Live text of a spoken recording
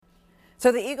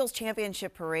So the Eagles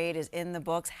Championship Parade is in the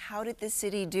books. How did this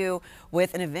city do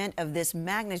with an event of this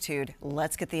magnitude?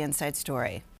 Let's get the inside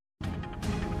story.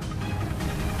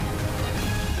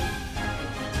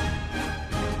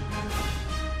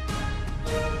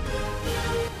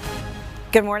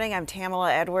 Good morning, I'm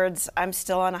Tamala Edwards. I'm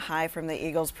still on a high from the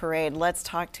Eagles Parade. Let's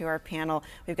talk to our panel.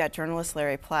 We've got journalist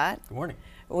Larry Platt. Good morning.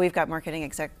 We've got marketing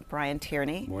exec Brian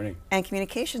Tierney. Good morning. And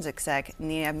communications exec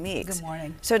Nia Meeks. Good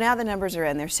morning. So now the numbers are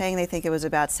in. They're saying they think it was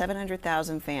about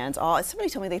 700,000 fans. Somebody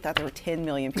told me they thought there were 10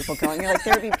 million people going. You're like,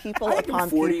 there would be people upon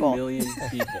 40 people. 40 million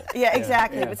people. Yeah,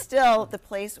 exactly. Yeah. But still, the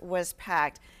place was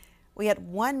packed. We had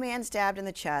one man stabbed in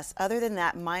the chest. Other than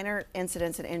that, minor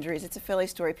incidents and injuries. It's a Philly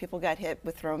story. People got hit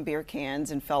with thrown beer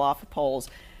cans and fell off of poles.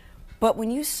 But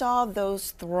when you saw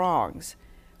those throngs,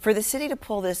 for the city to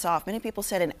pull this off, many people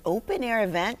said an open-air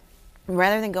event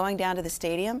rather than going down to the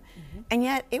stadium. And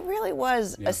yet it really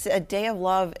was a day of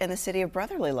love in the city of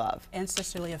brotherly love. And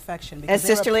sisterly affection. And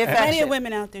sisterly affection. Plenty of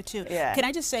women out there too. Yeah. Can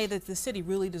I just say that the city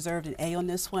really deserved an A on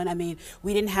this one? I mean,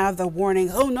 we didn't have the warning,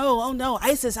 oh no,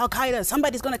 ISIS, Al-Qaeda,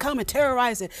 somebody's going to come and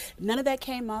terrorize it. None of that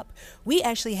came up. We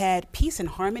actually had peace and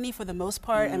harmony for the most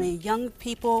part. I mean, young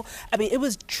people. I mean, it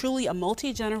was truly a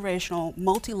multi-generational,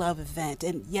 multi-love event.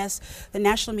 And yes, the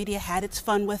national media had its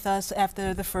fun with us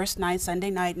after the first night, Sunday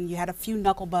night, and you had a few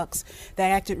knucklebucks that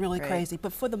acted really crazy.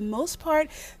 But for the most part,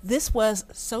 this was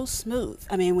so smooth.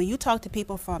 I mean, when you talk to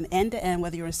people from end to end,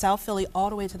 whether you're in South Philly all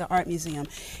the way to the Art Museum,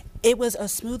 it was a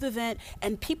smooth event,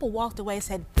 and people walked away and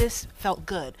said, this felt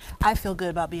good. I feel good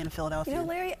about being in Philadelphia. You know,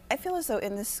 Larry, I feel as though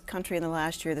in this country in the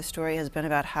last year, the story has been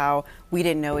about how we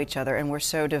didn't know each other and we're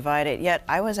so divided. Yet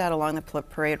I was out along the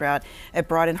parade route at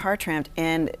Broad and Hartranft,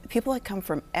 and people had come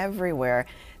from everywhere.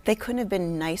 They couldn't have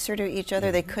been nicer to each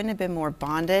other. They couldn't have been more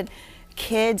bonded.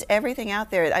 Kids, everything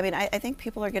out there. I mean, I think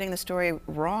people are getting the story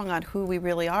wrong on who we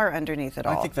really are underneath it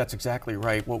all. I think that's exactly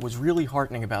right. What was really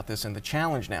heartening about this, and the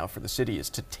challenge now for the city, is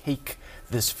to take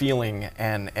this feeling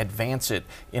and advance it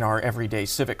in our everyday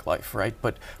civic life, right?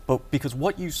 But because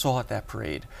what you saw at that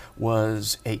parade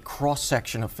was a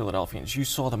cross-section of Philadelphians. You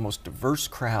saw the most diverse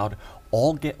crowd,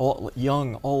 all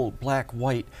young, old, black,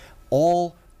 white,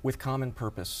 all with common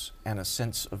purpose and a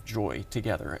sense of joy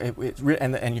together.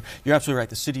 And you're absolutely right.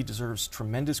 The city deserves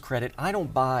tremendous credit. I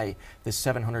don't buy this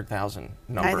 700,000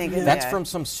 number. I think that's from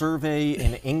some survey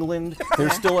in England. They're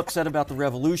still upset about the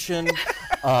revolution.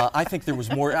 I think there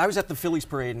was more. I was at the Phillies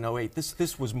parade in 08.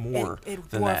 This was more it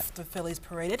than that. dwarfed the Phillies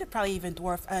parade. It probably even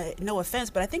dwarfed, no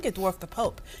offense, but I think it dwarfed the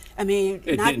Pope. I mean,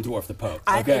 it didn't dwarf the Pope.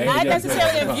 Okay? Not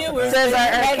necessarily the viewers. Says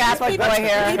our Catholic boy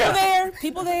here.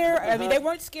 People there. I mean, they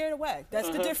weren't scared away. That's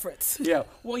the difference. Yeah.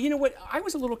 Well, you know what? I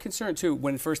was a little concerned too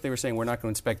when first they were saying we're not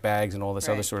going to inspect bags and all this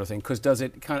other sort of thing. Because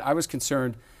I was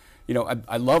concerned. You know,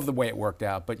 I love the way it worked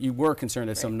out, but you were concerned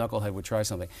that some knucklehead would try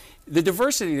something. The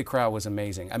diversity of the crowd was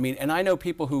amazing. I mean, and I know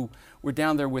people who were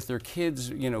down there with their kids,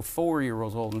 you know,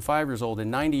 4-year-olds old and 5 years old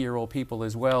and 90-year-old people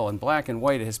as well, and black and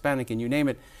white and Hispanic and you name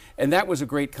it. And that was a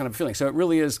great kind of feeling. So it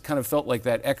really is kind of felt like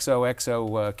that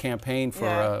XOXO campaign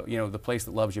for, you know, the place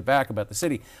that loves you back about the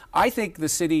city. I think the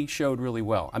city showed really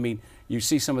well. I mean, you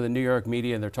see some of the New York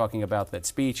media and they're talking about that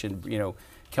speech and, you know,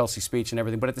 Kelsey's speech and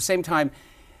everything. But at the same time,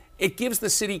 it gives the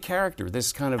city character,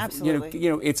 this kind of, you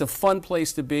know, it's a fun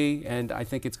place to be, and I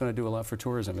think it's going to do a lot for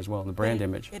tourism as well, and the brand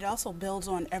image. It also builds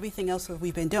on everything else that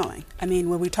we've been doing. I mean,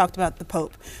 when we talked about the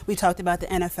Pope, we talked about the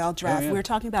NFL draft, we were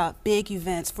talking about big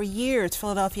events. For years,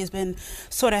 Philadelphia has been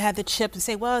sort of had the chip and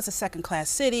say, well, it's a second-class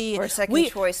city. Or second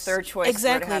choice, third choice.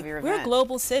 Exactly. To have your We're event. a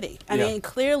global city. I mean,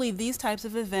 clearly these types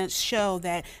of events show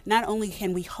that not only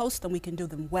can we host them, we can do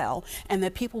them well, and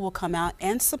that people will come out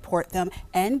and support them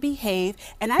and behave.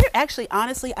 And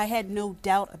honestly, I had no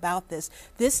doubt about this.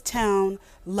 This town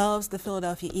loves the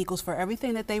Philadelphia Eagles for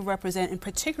everything that they represent, and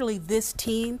particularly this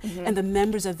team and the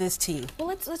members of this team. Well,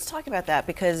 let's talk about that,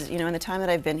 because, you know, in the time that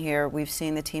I've been here, we've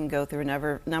seen the team go through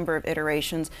a number of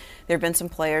iterations. There have been some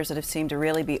players that have seemed to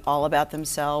really be all about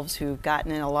themselves, who've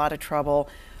gotten in a lot of trouble,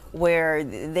 where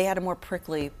they had a more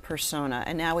prickly persona.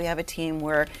 And now we have a team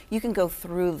where you can go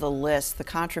through the list, the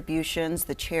contributions,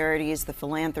 the charities, the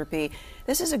philanthropy.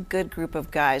 This is a good group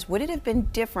of guys. Would it have been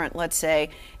different, let's say,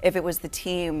 if it was the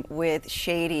team with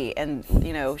Shady and,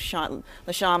 you know,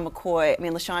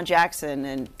 LaShawn Jackson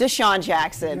and Deshaun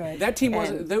Jackson? Right. That team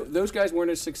wasn't, those guys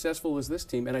weren't as successful as this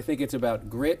team, and I think it's about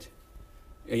grit.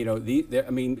 You know,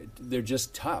 they're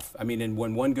just tough. I mean, and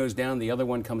when one goes down, the other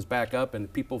one comes back up,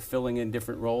 and people filling in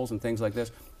different roles and things like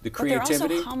this. The creativity. But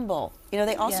they're also humble. You know,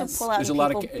 they also pull out there's and a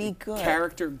people lot of be good.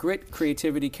 Character, grit,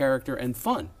 creativity, character, and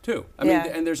fun too. I mean,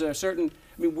 and there's a certain.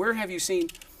 I mean, where have you seen?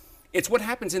 it's what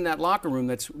happens in that locker room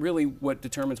that's really what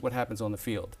determines what happens on the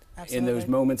field. In those Absolutely.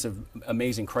 moments of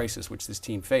amazing crisis which this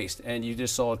team faced, and you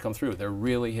just saw it come through. They're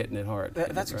really hitting it hard.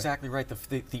 That's exactly right.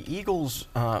 The Eagles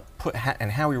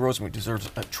and Howie Roseman deserves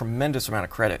a tremendous amount of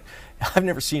credit. I've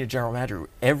never seen a general manager who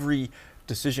every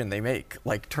decision they make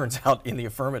turns out in the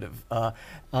affirmative.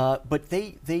 But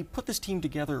they put this team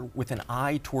together with an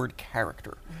eye toward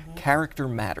character. Character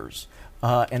matters.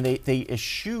 And they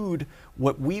eschewed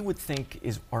what we would think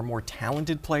are more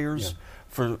talented players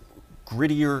for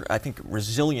grittier. I think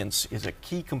resilience is a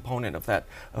key component of that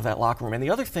locker room. And the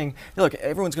other thing, look,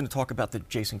 everyone's going to talk about the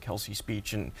Jason Kelce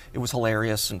speech, and it was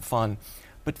hilarious and fun.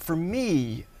 But for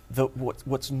me,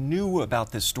 what's new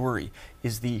about this story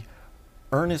is the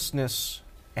earnestness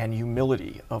and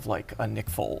humility of a Nick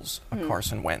Foles, a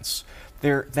Carson Wentz.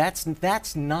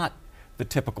 That's not the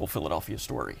typical Philadelphia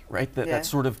story, right? That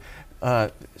sort of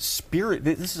spirit.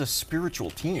 This is a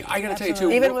spiritual team. I got to tell you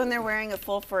too. Even when they're wearing a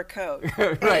full fur coat.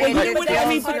 Well, It I mean, feels but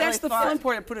really that's the fun fun.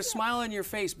 part. It put a smile on your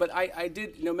face. But I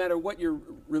did, no matter what your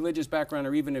religious background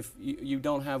or even if you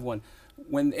don't have one,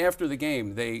 when after the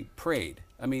game they prayed.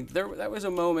 I mean, that was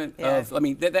a moment of. I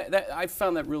mean, that I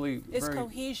found that really. It's very,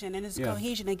 cohesion, and it's Yeah.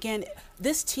 cohesion. Again,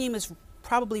 this team is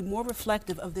probably more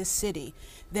reflective of this city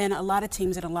than a lot of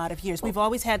teams in a lot of years. We've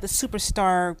always had the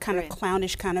superstar kind of Right.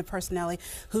 clownish kind of personality.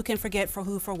 Who can forget for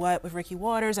who for what with Ricky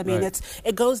Waters? I mean, Right.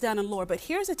 it goes down in lore. But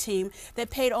here's a team that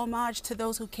paid homage to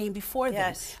those who came before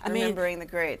Yes, them. I mean, remembering the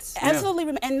greats.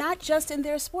 absolutely, and not just in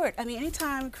their sport. I mean,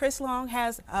 anytime Chris Long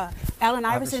has Allen Iverson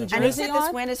Iverson. And you jersey said on,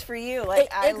 this win is for you. I love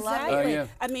it. exactly. yeah.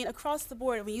 I mean, across the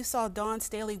board, when you saw Dawn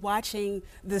Staley watching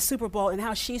the Super Bowl and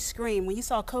how she screamed, when you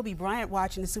saw Kobe Bryant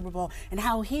watching the Super Bowl and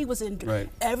how he was in, Right.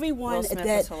 everyone Will Smith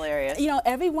that was hilarious.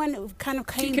 everyone kind of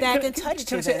came back and touched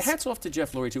Can I to say, this. hats off to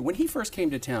Jeff Lurie too. When he first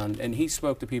came to town and he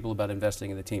spoke to people about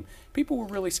investing in the team, people were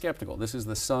really skeptical. This is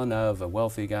the son of a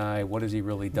wealthy guy. What has he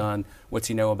really done? What's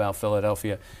he know about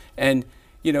Philadelphia? And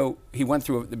he went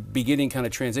through the beginning kind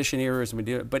of transition eras,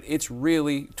 but it's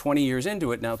really 20 years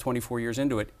into it now, 24 years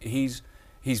into it.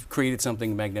 He's created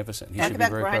something magnificent. He Talk should be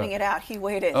about very grinding proud. it out. He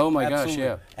waited. Oh my Absolutely.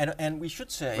 gosh, yeah. And we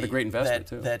should say What a great investment,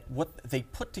 too. that what they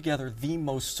put together the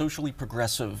most socially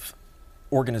progressive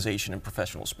organization in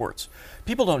professional sports.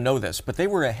 People don't know this, but they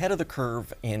were ahead of the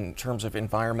curve in terms of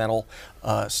environmental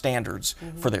standards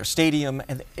for their stadium,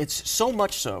 and it's so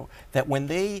much so that when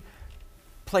they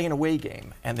play an away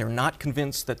game and they're not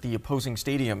convinced that the opposing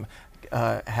stadium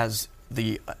does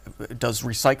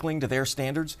recycling to their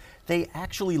standards, they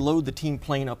actually load the team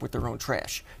plane up with their own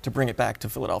trash to bring it back to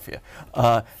Philadelphia.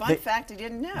 Fun fact I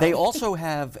didn't know. They also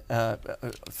have,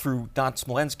 through Don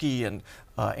Smolensky and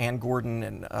Ann Gordon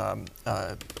and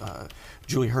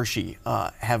Julie Hershey,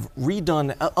 have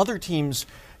redone other teams.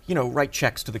 Write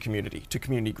checks to the community, to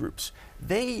community groups.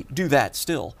 They do that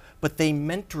still, but they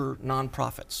mentor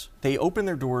nonprofits. They open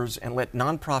their doors and let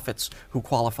nonprofits who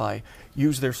qualify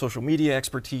use their social media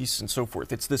expertise and so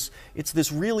forth. It's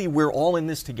this really we're all in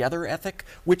this together ethic,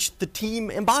 which the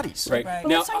team embodies. Right. Right. But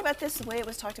Now, let's talk about this the way it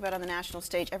was talked about on the national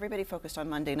stage. Everybody focused on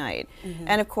Monday night.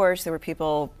 And of course, there were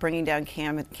people bringing down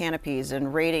canopies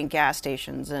and raiding gas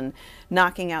stations and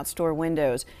knocking out store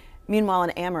windows. Meanwhile, in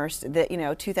Amherst,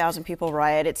 2,000 people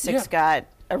rioted, 6 got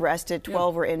arrested,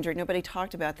 12 were injured. Nobody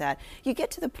talked about that. You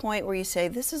get to the point where you say,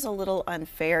 this is a little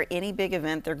unfair. Any big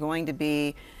event, there are going to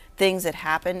be things that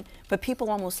happen, but people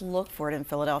almost look for it in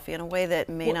Philadelphia in a way that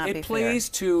may not be It plays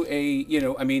to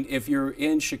if you're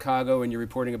in Chicago and you're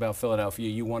reporting about Philadelphia,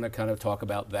 you want to kind of talk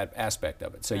about that aspect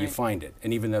of it. So you Right. find it,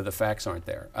 and even though the facts aren't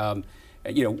there.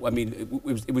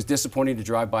 It was disappointing to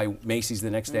drive by Macy's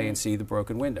the next day and see the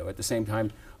broken window. At the same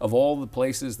time, of all the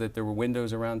places that there were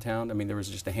windows around town, there was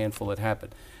just a handful that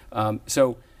happened.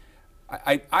 So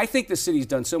I think the city's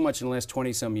done so much in the last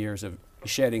 20-some years of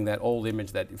shedding that old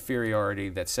image, that inferiority,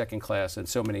 that second class in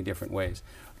so many different ways.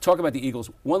 Talk about the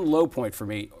Eagles. One low point for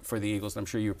me, for the Eagles, and I'm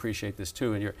sure you appreciate this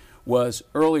too, was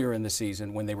earlier in the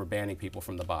season when they were banning people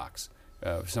from the box.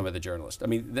 Some of the journalists.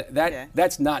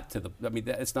 That's not to the.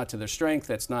 It's not to their strength.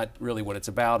 That's not really what it's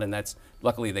about. And that's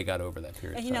luckily they got over that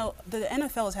period. And the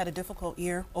NFL has had a difficult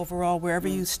year overall, wherever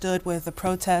you stood with the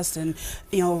protest and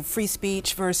free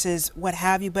speech versus what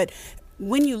have you. But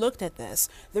when you looked at this,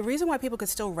 the reason why people could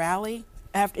still rally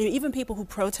after, even people who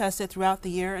protested throughout the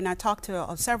year, and I talked to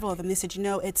several of them, they said, you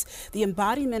know, it's the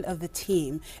embodiment of the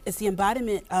team. It's the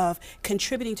embodiment of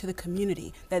contributing to the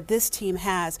community that this team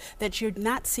has that you're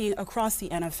not seeing across the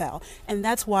NFL. And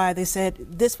that's why they said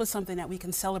this was something that we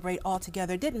can celebrate all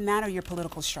together. It didn't matter your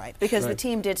political stripe. Because the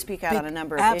team did speak out on a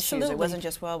number of issues. It wasn't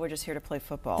just, well, we're just here to play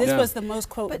football. This was the most,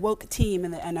 quote, woke team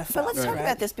in the NFL. But let's talk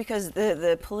about this, because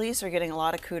the police are getting a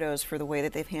lot of kudos for the way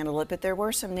that they've handled it, but there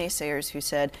were some naysayers who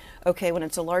said, okay, when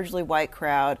it's a largely white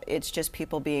crowd, it's just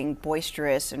people being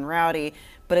boisterous and rowdy,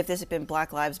 but if this had been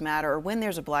Black Lives Matter, or when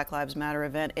there's a Black Lives Matter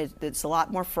event, it's a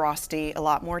lot more frosty, a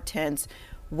lot more tense.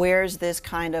 Where's this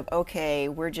kind of, okay,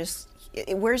 where's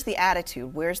the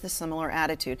attitude? Where's the similar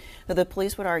attitude? Now, the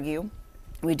police would argue,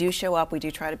 we do show up, we do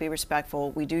try to be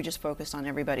respectful, we do just focus on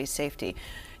everybody's safety.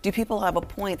 Do people have a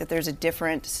point that there's a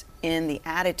difference in the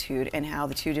attitude and how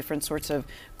the two different sorts of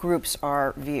groups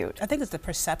are viewed? I think it's the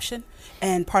perception,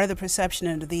 and part of the perception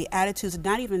and the attitudes,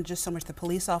 not even just so much the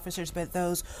police officers, but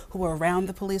those who are around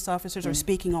the police officers or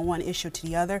speaking on one issue to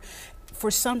the other. For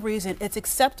some reason, it's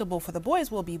acceptable for the boys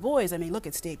will be boys. I mean, look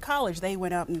at State College. They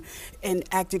went up and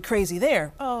acted crazy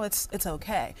there. Oh, it's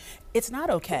okay. It's not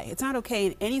okay. It's not okay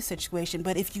in any situation.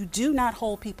 But if you do not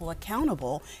hold people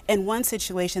accountable in one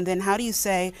situation, then how do you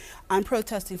say, I'm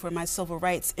protesting for my civil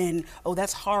rights, and, oh,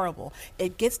 that's horrible?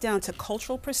 It gets down to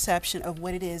cultural perception of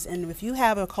what it is. And if you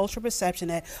have a cultural perception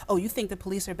that, oh, you think the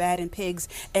police are bad and pigs,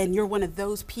 and you're one of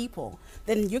those people,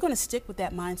 then you're going to stick with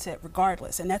that mindset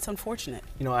regardless. And that's unfortunate.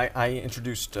 You know, I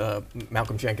introduced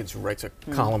Malcolm Jenkins, who writes a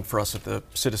column for us at the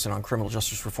Citizen on criminal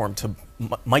justice reform, to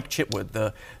Mike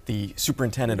Chitwood, the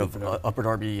superintendent of Upper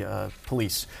Darby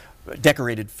Police,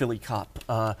 decorated Philly cop.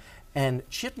 And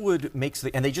Chitwood makes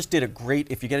and they just did a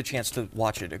great, if you get a chance to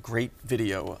watch it, a great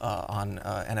video on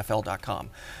NFL.com.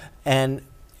 And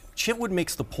Chitwood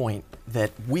makes the point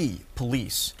that we,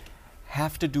 police,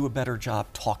 have to do a better job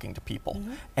talking to people.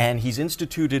 And he's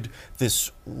instituted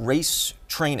this race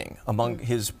training among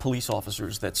his police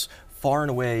officers that's far and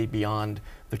away beyond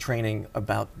the training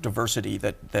about diversity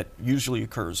that usually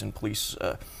occurs in police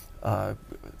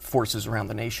forces around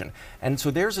the nation. And so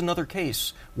there's another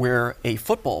case where a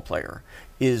football player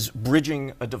is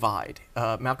bridging a divide.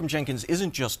 Malcolm Jenkins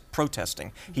isn't just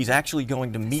protesting. He's actually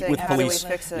going to meet with police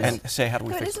and say, how do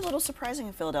we fix it? It is a little surprising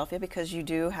in Philadelphia, because you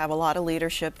do have a lot of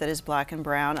leadership that is black and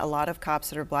brown, a lot of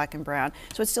cops that are black and brown.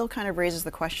 So it still kind of raises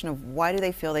the question of, why do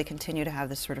they feel they continue to have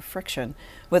this sort of friction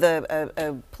with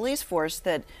a police force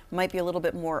that might be a little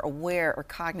bit more aware or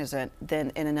cognizant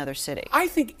than in another city? I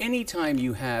think anytime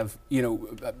you have, you know,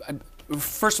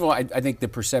 first of all, I think the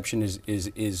perception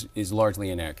is largely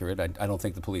inaccurate. I don't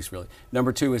think the police really.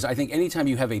 Number two is, I think anytime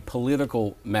you have a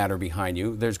political matter behind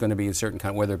you, there's going to be a certain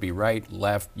kind, whether it be right,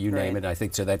 left, you name it. I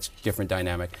think so. That's different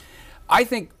dynamic. I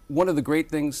think one of the great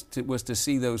things was to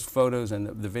see those photos and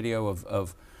the video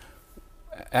of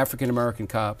African-American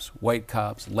cops, white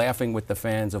cops, laughing with the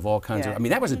fans of all kinds of. I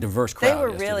mean, that was a diverse crowd. They were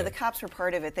yesterday. really, the cops were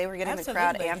part of it. They were getting the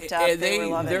crowd amped up. They were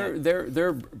loving it.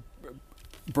 Their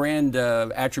brand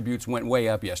attributes went way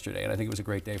up yesterday, and I think it was a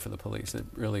great day for the police. It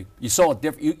really, you saw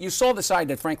you saw the side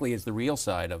that, frankly, is the real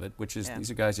side of it, which is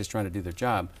these are guys just trying to do their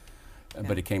job,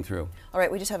 but it came through. All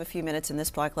right, we just have a few minutes in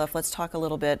this block left. Let's talk a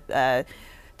little bit.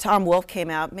 Tom Wolf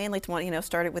came out mainly to,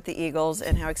 started with the Eagles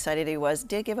and how excited he was.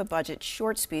 Did give a budget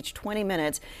short speech, 20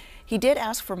 minutes. He did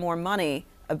ask for more money,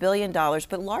 $1 billion,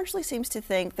 but largely seems to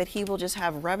think that he will just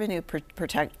have revenue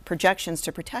projections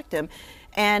to protect him.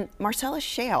 And Marcellus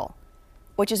Shale,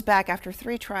 which is back after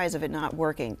 3 tries of it not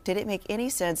working. Did it make any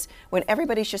sense when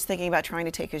everybody's just thinking about trying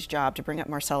to take his job to bring up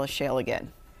Marcellus Shale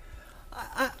again?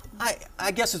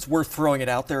 I guess it's worth throwing it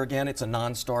out there again. It's a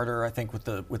non-starter, I think, with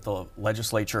the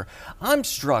legislature. I'm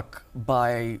struck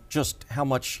by just how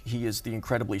much he is the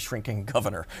incredibly shrinking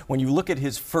governor. When you look at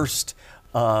his first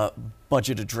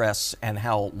budget address and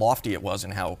how lofty it was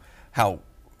and how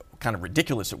kind of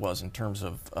ridiculous it was in terms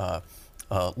of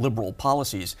liberal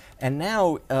policies. And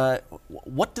now,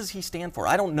 what does he stand for?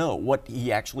 I don't know what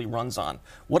he actually runs on.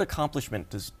 What accomplishment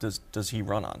does he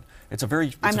run on? It's a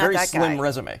very slim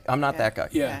resume. I'm not that guy.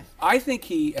 Yeah. I think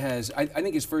he has. I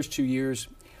think his first 2 years,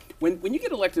 when you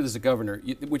get elected as a governor,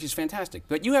 which is fantastic,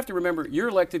 but you have to remember you're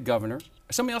elected governor.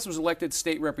 Somebody else was elected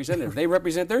state representative. They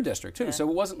represent their district too. So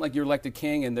it wasn't like you're elected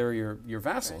king and they're your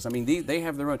vassals. Right. I mean, they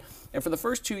have their own. And for the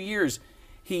first 2 years,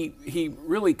 he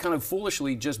really kind of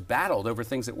foolishly just battled over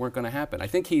things that weren't going to happen. I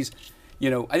think he's,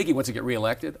 I think he wants to get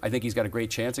reelected. I think he's got a great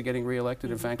chance of getting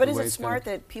reelected, in fact. But is it smart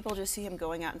that people just see him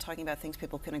going out and talking about things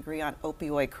people can agree on,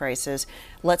 opioid crisis,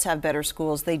 let's have better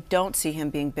schools? They don't see him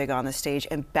being big on the stage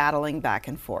and battling back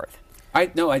and forth.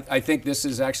 I think this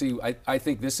is actually, I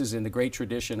think this is in the great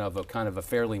tradition of a kind of a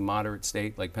fairly moderate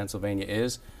state like Pennsylvania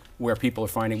is, where people are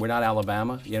finding, we're not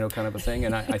Alabama, kind of a thing,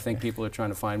 and I think people are trying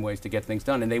to find ways to get things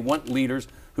done, and they want leaders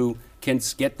who can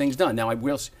get things done. Now, I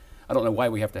don't know why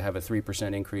we have to have a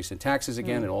 3% increase in taxes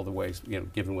again, and all the ways,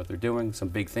 given what they're doing, some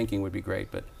big thinking would be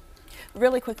great, but.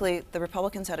 Really quickly, the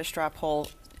Republicans had a straw poll.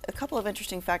 A couple of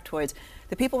interesting factoids.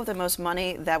 The people with the most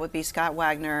money, that would be Scott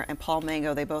Wagner and Paul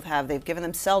Mango. They've given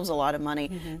themselves a lot of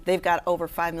money. They've got over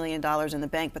 $5 million in the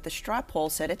bank, but the straw poll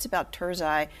said it's about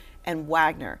Turzai and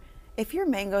Wagner. If you're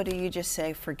Mango, do you just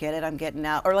say, forget it, I'm getting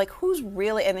out? Or like, who's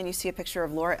really, and then you see a picture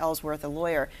of Laura Ellsworth, a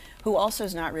lawyer, who also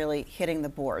is not really hitting the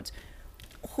boards.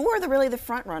 Who are really the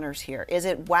front runners here? Is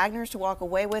it Wagner's to walk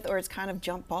away with, or it's kind of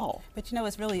jump ball? But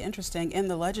it's really interesting. In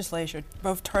the legislature,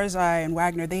 both Turzai and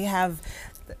Wagner, they have,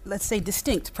 let's say,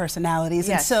 distinct personalities.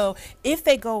 Yes. And so if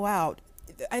they go out,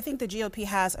 I think the GOP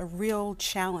has a real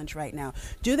challenge right now.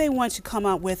 Do they want to come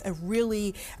out with a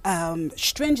really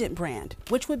stringent brand,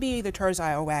 which would be either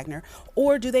Turzai or Wagner,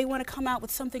 or do they want to come out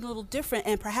with something a little different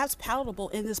and perhaps palatable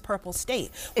in this purple state,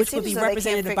 which would be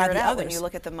represented by the others? When you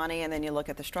look at the money and then you look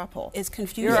at the straw poll. It's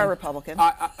confusing. You're a Republican.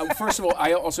 First of all,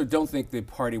 I also don't think the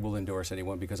party will endorse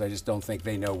anyone because I just don't think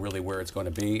they know really where it's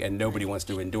going to be, and nobody wants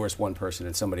to endorse one person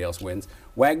and somebody else wins.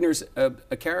 Wagner's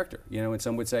a character, and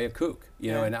some would say a kook,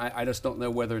 and I just don't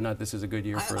know whether or not this is a good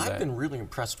year for that. I've been really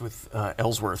impressed with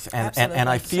Ellsworth, and Absolutely.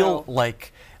 I feel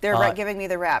like they're giving me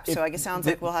the rap, so it sounds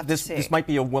like we'll have to see. This might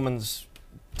be a woman's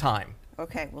time.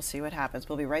 Okay, we'll see what happens.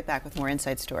 We'll be right back with more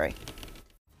Inside Story.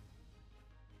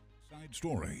 Inside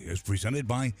Story is presented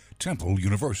by Temple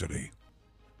University.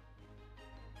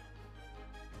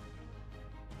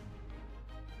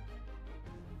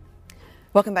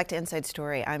 Welcome back to Inside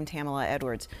Story. I'm Tamala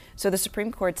Edwards. So the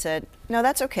Supreme Court said, no,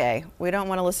 that's okay. We don't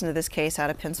want to listen to this case out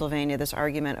of Pennsylvania, this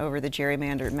argument over the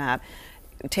gerrymandered map.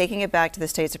 Taking it back to the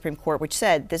state Supreme Court, which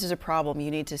said, this is a problem,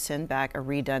 you need to send back a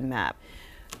redone map.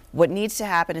 What needs to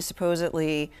happen is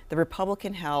supposedly the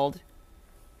Republican-held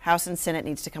House and Senate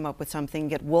needs to come up with something,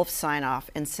 get Wolf's sign off,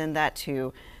 and send that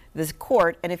to the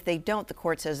court. And if they don't, the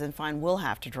court says, then fine, we'll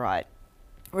have to draw it.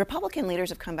 Republican leaders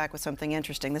have come back with something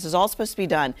interesting. This is all supposed to be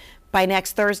done by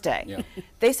next Thursday. Yeah.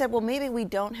 They said, well, maybe we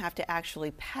don't have to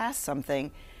actually pass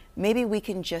something. Maybe we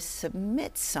can just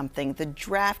submit something, the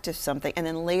draft of something, and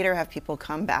then later have people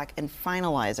come back and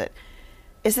finalize it.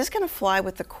 Is this going to fly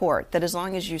with the court, that as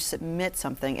long as you submit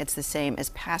something, it's the same as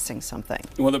passing something?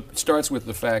 Well, it starts with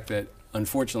the fact that,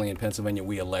 unfortunately, in Pennsylvania,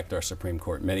 we elect our Supreme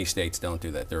Court. Many states don't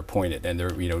do that. They're appointed, and they're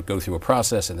go through a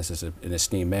process, and this is an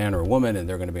esteemed man or a woman, and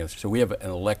they're going to be. So we have an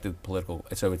elected political.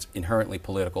 So it's inherently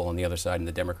political on the other side, and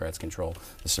the Democrats control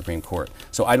the Supreme Court.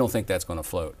 So I don't think that's going to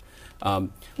float.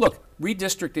 Look,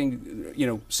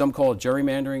 redistricting. Some call it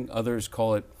gerrymandering, others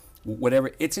call it whatever.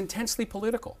 It's intensely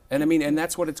political, and and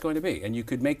that's what it's going to be. And you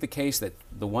could make the case that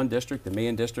the one district, the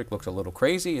Mayan district, looks a little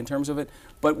crazy in terms of it,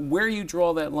 but where you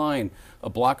draw that line, a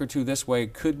block or two this way,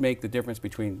 could make the difference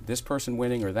between this person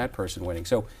winning or that person winning.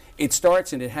 So it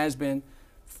starts, and it has been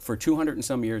for 200 and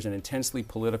some years, an intensely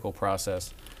political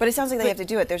process. But it sounds like they have to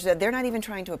do it. They're not even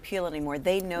trying to appeal anymore.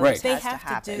 They know Right. this They has have to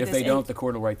to happen. do If they don't, the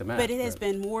court will write the map. But it has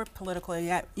been more political and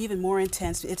yet even more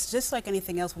intense. It's just like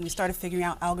anything else when we started figuring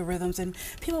out algorithms and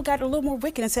people got a little more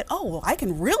wicked and said, oh, well, I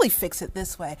can really fix it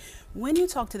this way. When you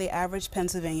talk to the average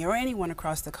Pennsylvania or anyone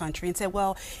across the country and say,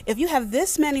 well, if you have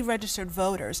this many registered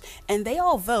voters and they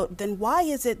all vote, then why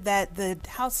is it that the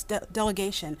House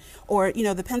delegation or,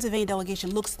 the Pennsylvania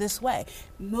delegation looks this way?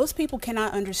 Most people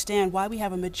cannot understand why we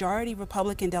have a majority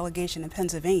Republican delegation in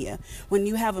Pennsylvania when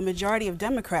you have a majority of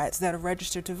Democrats that are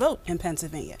registered to vote in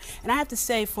Pennsylvania. And I have to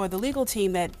say, for the legal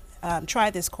team that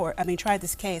tried this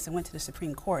case and went to the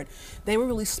Supreme Court, they were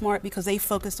really smart because they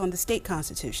focused on the state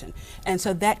constitution. And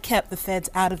so that kept the feds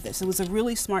out of this. It was a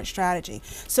really smart strategy.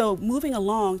 So moving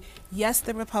along, yes,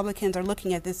 the Republicans are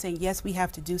looking at this saying, yes, we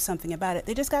have to do something about it.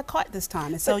 They just got caught this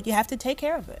time. And so you have to take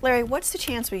care of it. Larry, what's the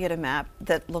chance we get a map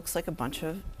that looks like a bunch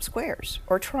of squares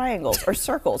or triangles or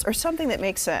circles or something that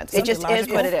makes sense? It just is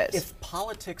what it is. If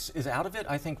politics is out of it,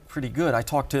 I think pretty good. I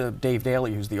talked to Dave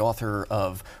Daly, who's the author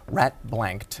of Rat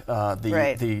Blanked,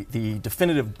 the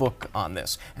definitive book on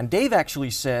this. And Dave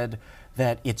actually said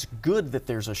that it's good that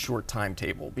there's a short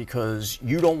timetable because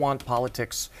you don't want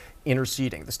politics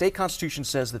interceding. The state constitution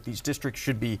says that these districts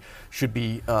should be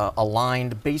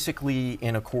aligned basically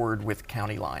in accord with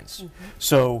county lines. Mm-hmm.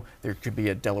 So there could be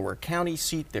a Delaware County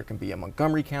seat, there can be a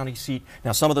Montgomery County seat.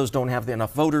 Now some of those don't have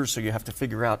enough voters, so you have to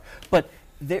figure out. But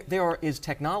there is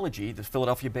technology, the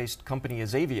Philadelphia-based company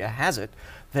Azavia has it,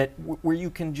 that where you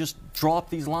can just draw up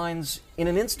these lines in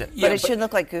an instant. But it shouldn't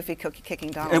look like Goofy kicking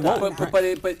Donald It won't. Duck. But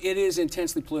it is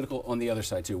intensely political on the other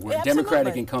side too. Where Absolutely.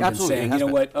 Democratic incumbents Absolutely, saying, it has you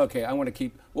know been. what? Okay, I want to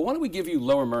keep. Well, why don't we give you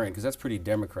Lower Merion because that's pretty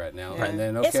Democrat now. Yeah. And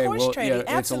then It's okay, horse well, trading, yeah,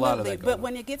 absolutely. it's a lot of that. But going on.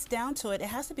 when it gets down to it, it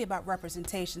has to be about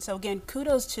representation. So again,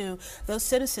 kudos to those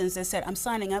citizens that said, "I'm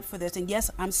signing up for this," and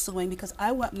yes, I'm suing because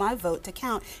I want my vote to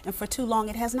count. And for too long,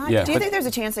 it has not. Yeah. Do you But- think there's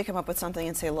a chance they come up with something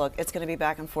and say, look, it's going to be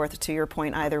back and forth to your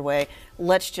point either way.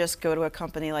 Let's just go to a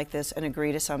company like this and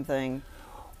agree to something?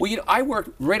 Well, you know, I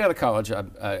worked right out of college.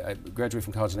 I graduated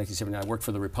from college in 1979. I worked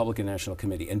for the Republican National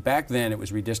Committee, and back then it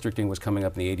was redistricting was coming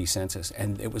up in the '80 census,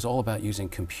 and it was all about using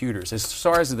computers as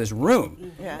far as this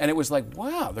room. Yeah. And it was like,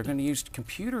 wow, they're going to use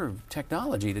computer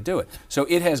technology to do it. So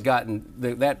it has gotten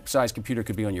that size computer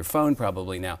could be on your phone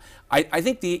probably now. I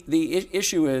think the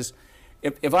issue is.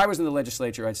 If I was in the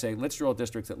legislature, I'd say, let's draw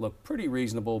districts that look pretty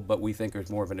reasonable, but we think there's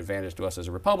more of an advantage to us as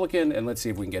a Republican, and let's see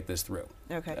if we can get this through.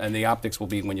 Okay. And the optics will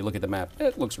be, when you look at the map,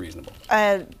 it looks reasonable.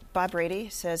 Bob Brady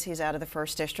says he's out of the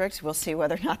first district. We'll see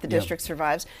whether or not the Yeah. district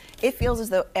survives. It feels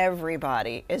as though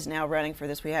everybody is now running for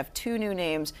this. We have two new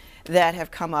names that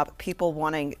have come up, people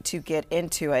wanting to get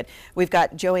into it. We've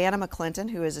got Joanna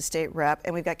McClinton, who is a state rep,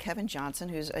 and we've got Kevin Johnson,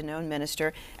 who's a known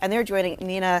minister, and they're joining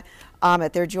Nina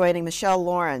Ahmet. They're joining Michelle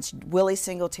Lawrence, Willie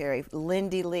Singletary,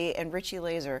 Lindy Lee, and Richie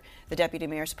Laser, the deputy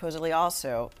mayor, supposedly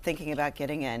also thinking about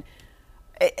getting in.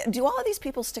 Do all of these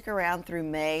people stick around through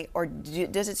May, or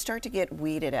does it start to get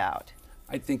weeded out?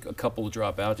 I think a couple will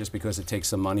drop out just because it takes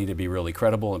some money to be really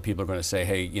credible, and people are going to say,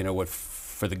 hey, you know what,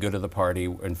 for the good of the party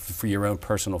and for your own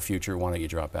personal future, why don't you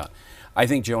drop out? I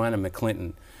think Joanna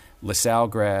McClinton, LaSalle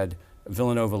grad,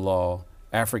 Villanova Law,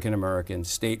 African American,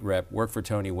 state rep, worked for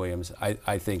Tony Williams.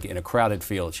 I think in a crowded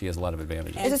field, she has a lot of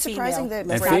advantages. Is it surprising female. that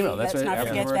Let's Brady- female, that's let's right, not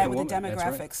forget African that with the American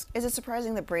woman, demographics. Is it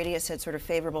surprising that Brady has said sort of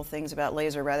favorable things about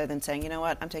Laser rather than saying, you know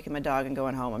what, I'm taking my dog and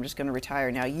going home. I'm just going to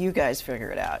retire now. You guys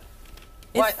figure it out.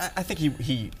 Well, I think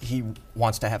he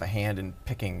wants to have a hand in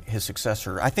picking his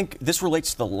successor. I think this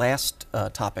relates to the last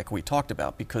topic we talked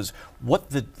about, because what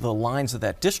the lines of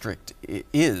that district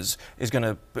is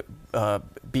going to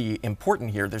be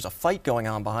important here. There's a fight going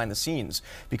on behind the scenes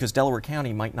because Delaware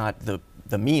County might not, the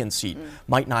Meehan seat,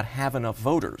 might not have enough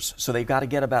voters. So they've got to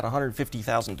get about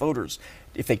 150,000 voters.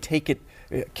 If they take it,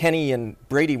 Kenny and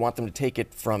Brady want them to take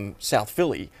it from South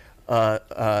Philly,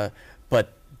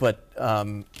 but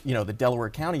you know, the Delaware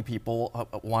County people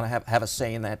want to have a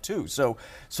say in that too. So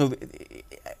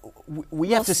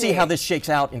we have to see how this shakes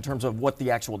out in terms of what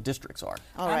the actual districts are.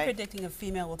 All I'm right. predicting a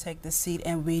female will take this seat,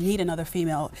 and we need another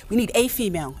female. We need a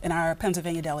female in our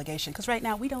Pennsylvania delegation, because right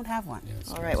now we don't have one.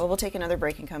 All right. Well, we'll take another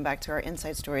break and come back to our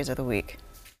Inside Stories of the Week.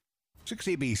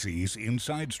 6ABC's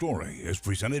Inside Story is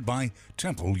presented by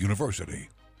Temple University.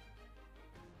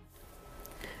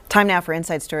 Time now for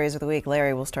Inside Stories of the Week.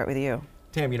 Larry, we'll start with you.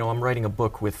 Tam, you know, I'm writing a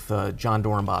book with John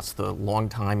Dornbos, the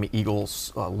longtime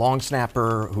Eagles long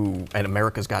snapper who at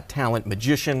America's Got Talent,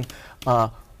 magician.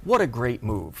 What a great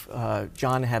move.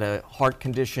 John had a heart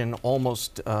condition,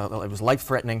 almost, it was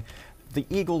life-threatening. The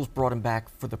Eagles brought him back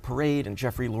for the parade, and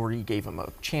Jeffrey Lurie gave him a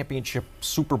championship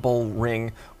Super Bowl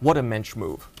ring. What a mensch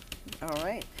move. All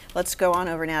right. Let's go on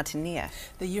over now to Nia.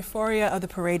 The euphoria of the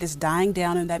parade is dying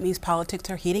down, and that means politics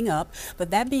are heating up.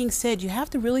 But that being said, you have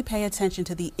to really pay attention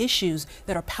to the issues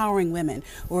that are powering women.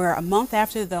 We're a month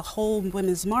after the whole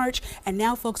Women's March, and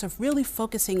now folks are really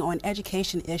focusing on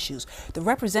education issues. The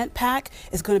Represent PAC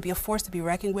is going to be a force to be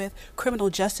reckoned with. Criminal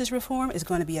justice reform is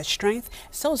going to be a strength.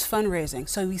 So is fundraising.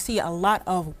 So we see a lot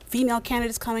of female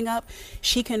candidates coming up.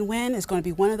 She Can Win is going to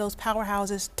be one of those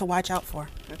powerhouses to watch out for.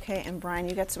 Okay, and Brian,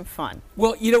 you got some fun.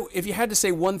 Well, you know, if you had to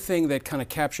say one thing that kind of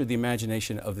captured the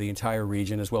imagination of the entire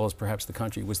region, as well as perhaps the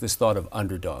country, was this thought of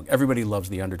underdog. Everybody loves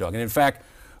the underdog. And in fact,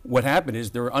 what happened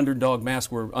is their underdog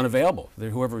masks were unavailable.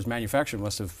 Whoever was manufacturing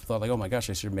must have thought like, oh my gosh,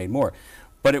 I should have made more.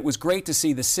 But it was great to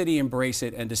see the city embrace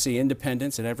it and to see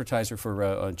Independence, an advertiser for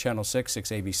on Channel 6,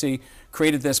 6ABC,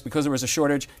 created this because there was a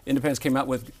shortage. Independence came out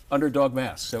with underdog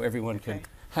masks so everyone could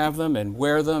have them and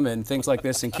wear them and things like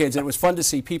this, and kids. And it was fun to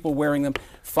see people wearing them.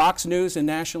 Fox News and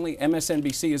nationally,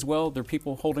 MSNBC as well, there are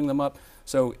people holding them up.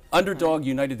 So underdog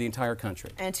united the entire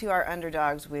country. And to our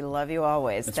underdogs, we love you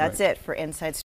always. That's That's right. it for Inside